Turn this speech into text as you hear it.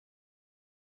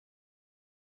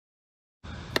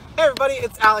Hey everybody,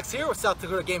 it's Alex here with South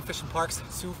Dakota Game Fishing Parks,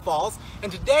 Sioux Falls,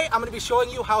 and today I'm going to be showing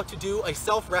you how to do a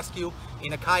self-rescue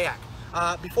in a kayak.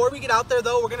 Before we get out there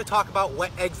though, we're going to talk about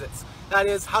wet exits. That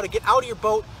is, how to get out of your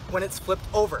boat when it's flipped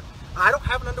over. I don't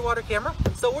have an underwater camera,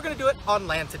 so we're going to do it on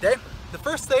land today. The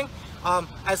first thing,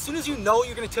 as soon as you know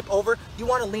you're going to tip over, you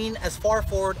want to lean as far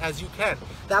forward as you can.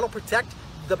 That'll protect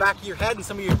the back of your head and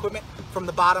some of your equipment from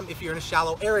the bottom if you're in a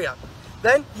shallow area.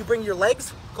 Then you bring your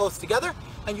legs close together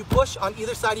and you push on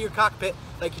either side of your cockpit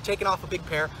like you're taking off a big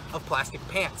pair of plastic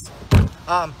pants.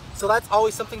 So that's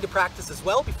always something to practice as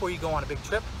well before you go on a big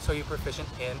trip, so you're proficient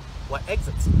in wet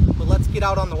exits. But let's get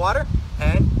out on the water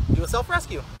and do a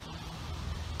self-rescue.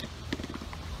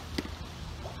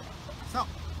 So,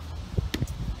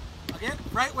 again,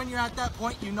 right when you're at that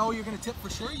point, you know you're going to tip for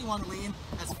sure. You want to lean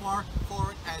as far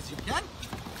forward as you can.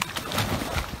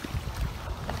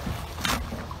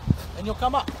 And you'll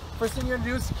come up. First thing you're going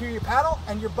to do is secure your paddle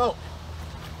and your boat.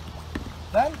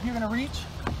 Then you're going to reach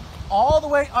all the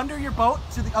way under your boat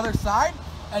to the other side,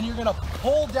 and you're going to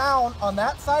pull down on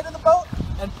that side of the boat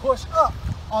and push up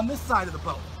on this side of the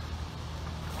boat.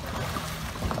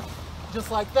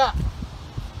 Just like that.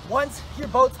 Once your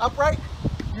boat's upright,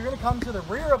 you're going to come to the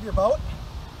rear of your boat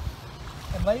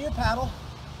and lay your paddle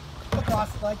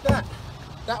across it like that.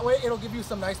 That way it'll give you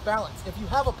some nice balance. If you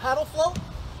have a paddle float,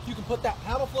 you can put that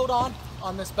paddle float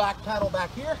on this back paddle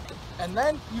back here, and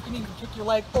then you can even kick your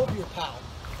leg over your paddle.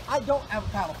 I don't have a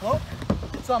paddle float,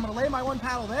 so I'm going to lay my one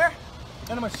paddle there,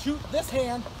 and I'm going to shoot this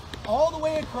hand all the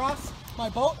way across my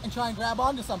boat and try and grab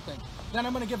onto something. Then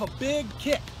I'm going to give a big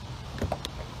kick.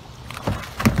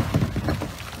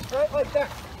 Right like that.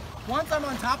 Once I'm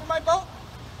on top of my boat,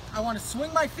 I want to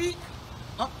swing my feet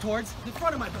up towards the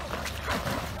front of my boat.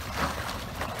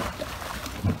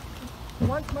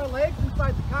 Once my leg's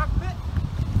inside the cockpit,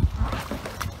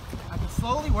 I can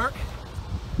slowly work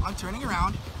on turning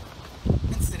around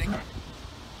and sitting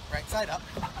right side up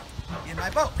in my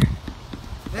boat.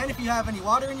 Then if you have any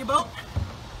water in your boat,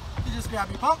 you just grab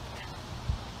your pump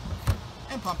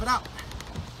and pump it out.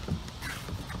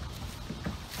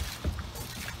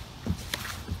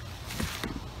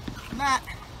 And that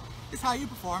is how you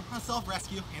perform a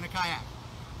self-rescue in a kayak.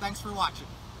 Thanks for watching.